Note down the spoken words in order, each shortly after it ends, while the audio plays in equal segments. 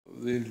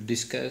we'll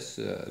discuss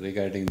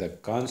regarding the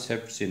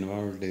concepts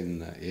involved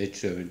in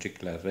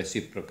atrioventricular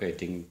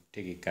reciprocating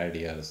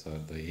tachycardias or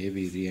the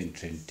AV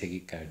reentrant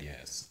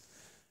tachycardias,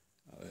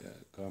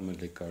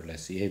 commonly called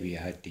as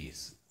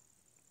AVRTs.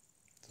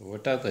 So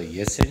what are the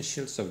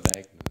essentials of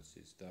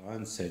diagnosis? The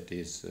onset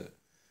is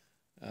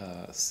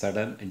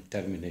sudden and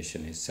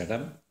termination is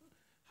sudden.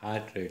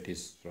 Heart rate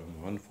is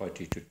from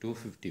 140 to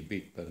 250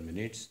 beats per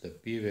minute. The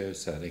P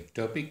waves are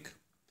ectopic.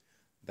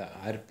 The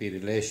RP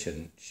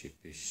relationship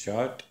is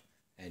short,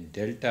 and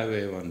delta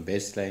wave on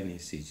baseline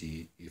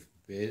ECG if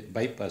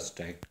bypass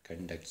tract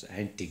conducts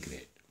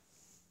antegrade.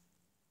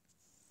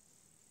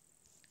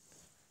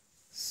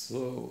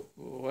 So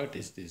what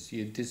is this?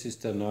 This is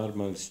the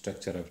normal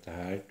structure of the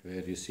heart,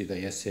 where you see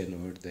the SA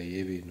node, the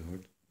AV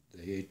node,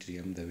 the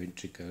atrium, the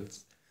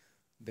ventricles.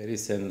 There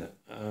is an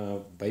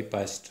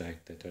bypass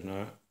tract that are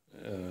not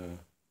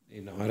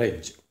in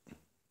orange.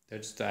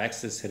 That's the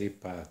accessory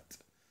path,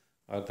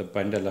 or the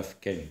bundle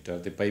of Kent, or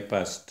the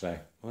bypass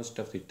tract. Most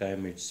of the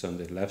time it's on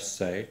the left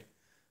side,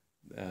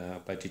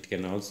 but it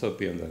can also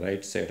be on the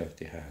right side of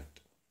the heart.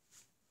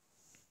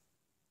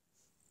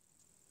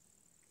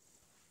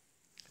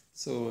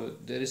 So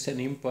there is an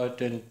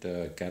important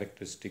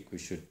characteristic we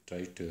should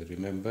try to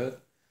remember.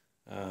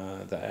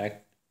 The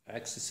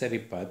accessory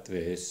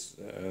pathways,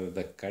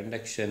 the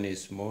conduction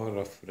is more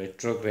of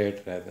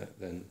retrograde rather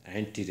than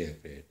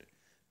anterograde.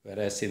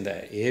 Whereas in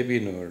the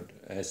AV node,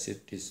 as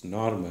it is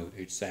normal,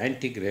 it's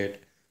antegrade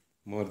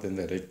more than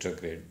the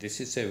retrograde. This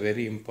is a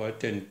very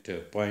important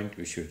point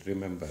we should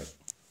remember.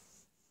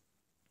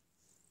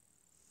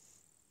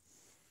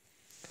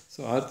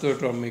 So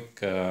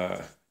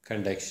orthodromic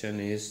conduction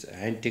is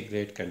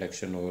antegrade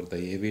conduction over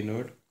the AV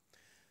node.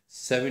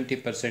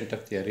 70%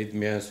 of the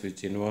arrhythmias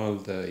which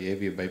involve the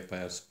AV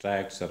bypass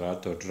tracts are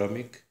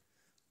orthodromic.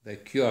 The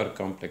QR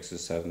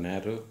complexes are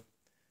narrow.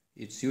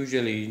 It's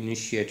usually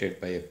initiated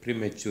by a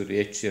premature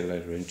atrial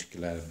or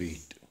ventricular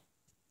beat.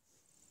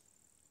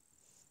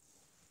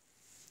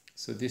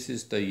 So this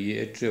is the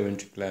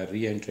atrioventricular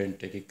reentrant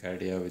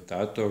tachycardia with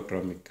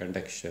orthodromic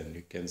conduction.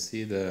 You can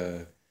see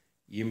the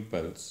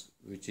impulse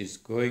which is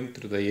going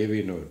through the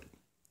AV node.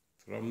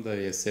 From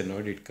the SA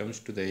node, it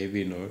comes to the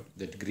AV node,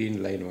 that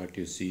green line what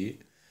you see,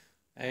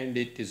 and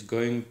it is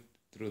going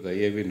through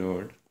the AV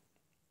node,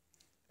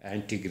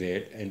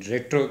 antegrade, and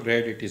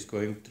retrograde it is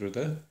going through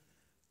the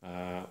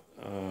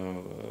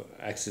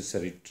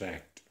accessory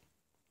tract.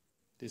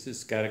 This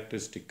is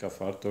characteristic of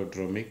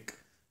orthodromic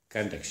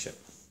conduction.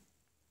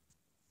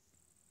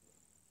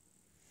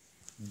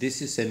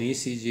 This is an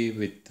ECG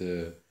with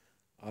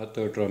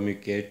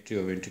orthodromic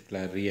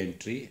atrioventricular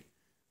re-entry.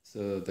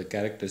 So the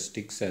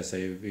characteristics, as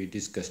we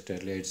discussed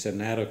earlier, it's a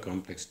narrow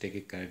complex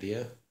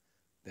tachycardia.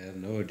 There are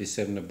no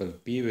discernible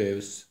P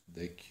waves.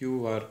 The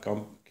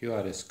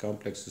QRS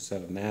complexes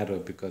are narrow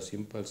because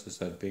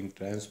impulses are being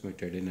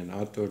transmitted in an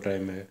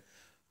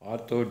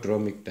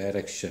orthodromic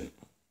direction.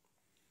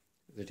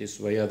 That is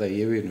via the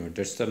AV node.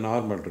 That's the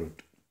normal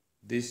route.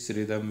 This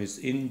rhythm is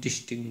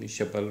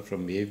indistinguishable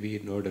from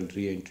AV nodal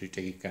re-entry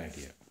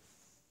tachycardia.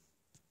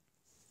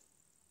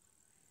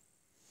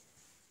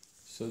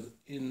 So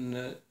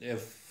in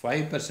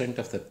 5%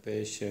 of the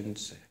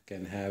patients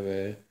can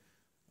have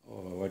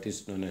what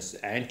is known as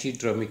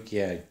antidromic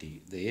ART.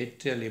 The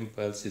atrial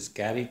impulse is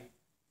carried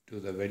to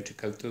the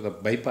ventricle through the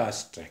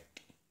bypass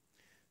tract.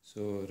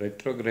 So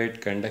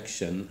retrograde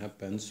conduction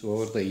happens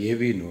over the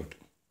AV node.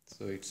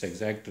 So it's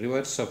exact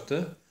reverse of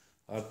the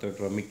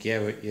orthodromic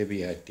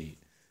AVRT.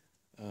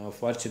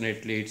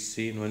 Fortunately, it's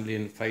seen only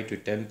in 5 to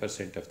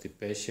 10% of the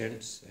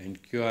patients,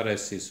 and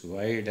QRS is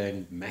wide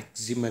and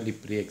maximally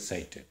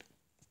pre-excited.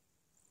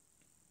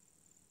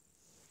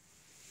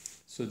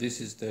 So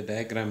this is the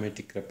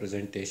diagrammatic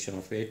representation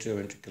of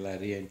atrioventricular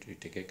re-entry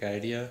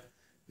tachycardia,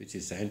 which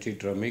is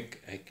antidromic.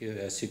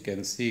 As you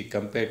can see,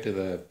 compared to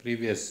the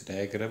previous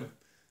diagram,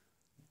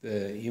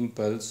 the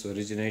impulse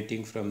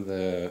originating from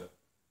the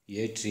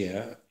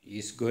atria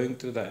is going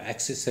through the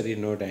accessory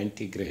node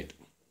antegrade.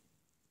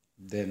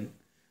 Then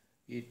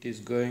it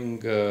is going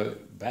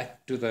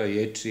back to the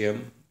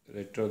atrium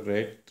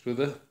retrograde through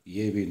the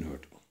AV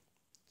node.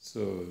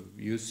 So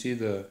you see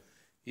the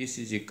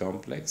ECG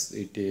complex,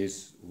 it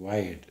is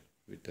wide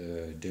with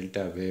a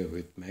delta wave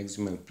with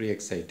maximal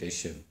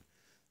pre-excitation.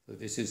 So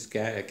this is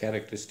a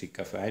characteristic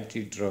of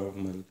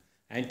antidromic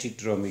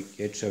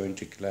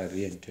atrioventricular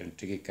reentrant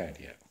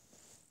tachycardia.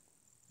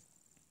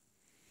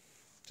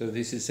 So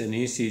this is an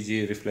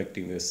ECG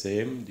reflecting the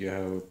same. You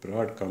have a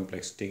broad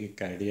complex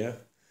tachycardia.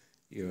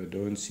 You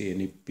don't see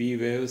any P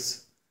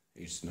waves.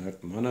 It's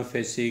not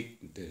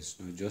monophasic. There's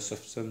no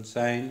Josephson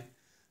sign.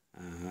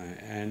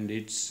 And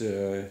it's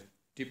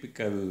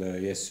typical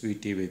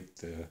SVT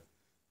with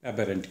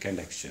aberrant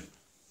conduction.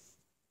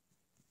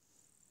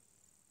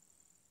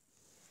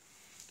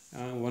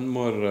 One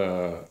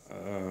more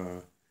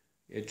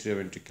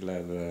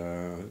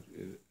atrioventricular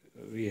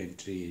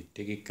re-entry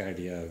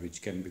tachycardia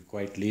which can be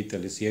quite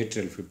lethal is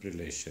atrial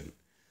fibrillation.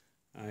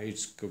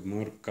 It's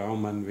more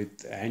common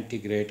with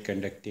antegrade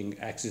conducting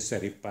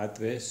accessory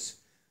pathways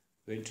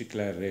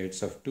ventricular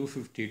rates of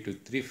 250 to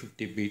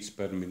 350 beats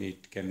per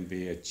minute can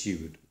be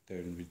achieved.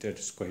 Then that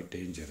is quite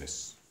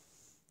dangerous.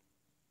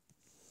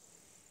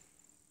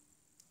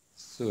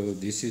 So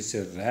this is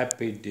a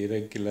rapid,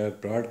 irregular,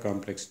 broad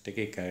complex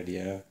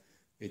tachycardia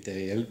with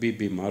a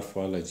LBB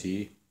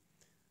morphology.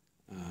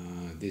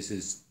 This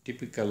is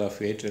typical of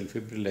atrial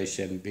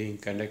fibrillation being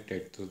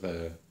conducted through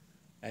the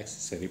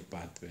accessory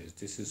pathways.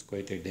 This is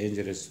quite a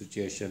dangerous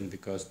situation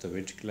because the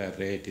ventricular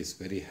rate is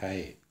very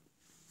high.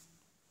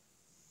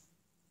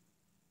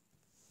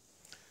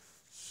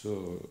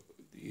 So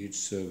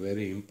it's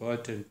very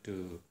important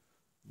to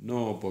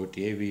know about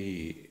AV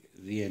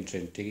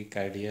reentrant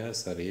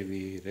tachycardias or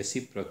AV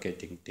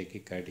reciprocating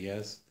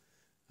tachycardias.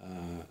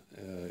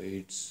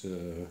 It's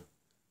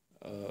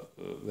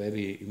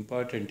very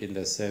important in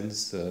the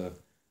sense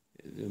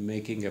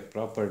making a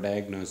proper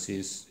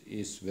diagnosis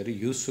is very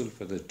useful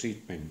for the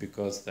treatment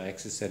because the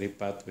accessory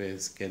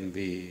pathways can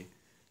be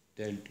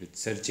dealt with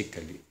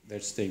surgically.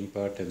 That's the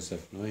importance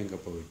of knowing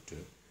about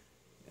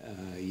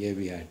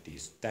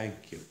AVRTs.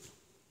 Thank you.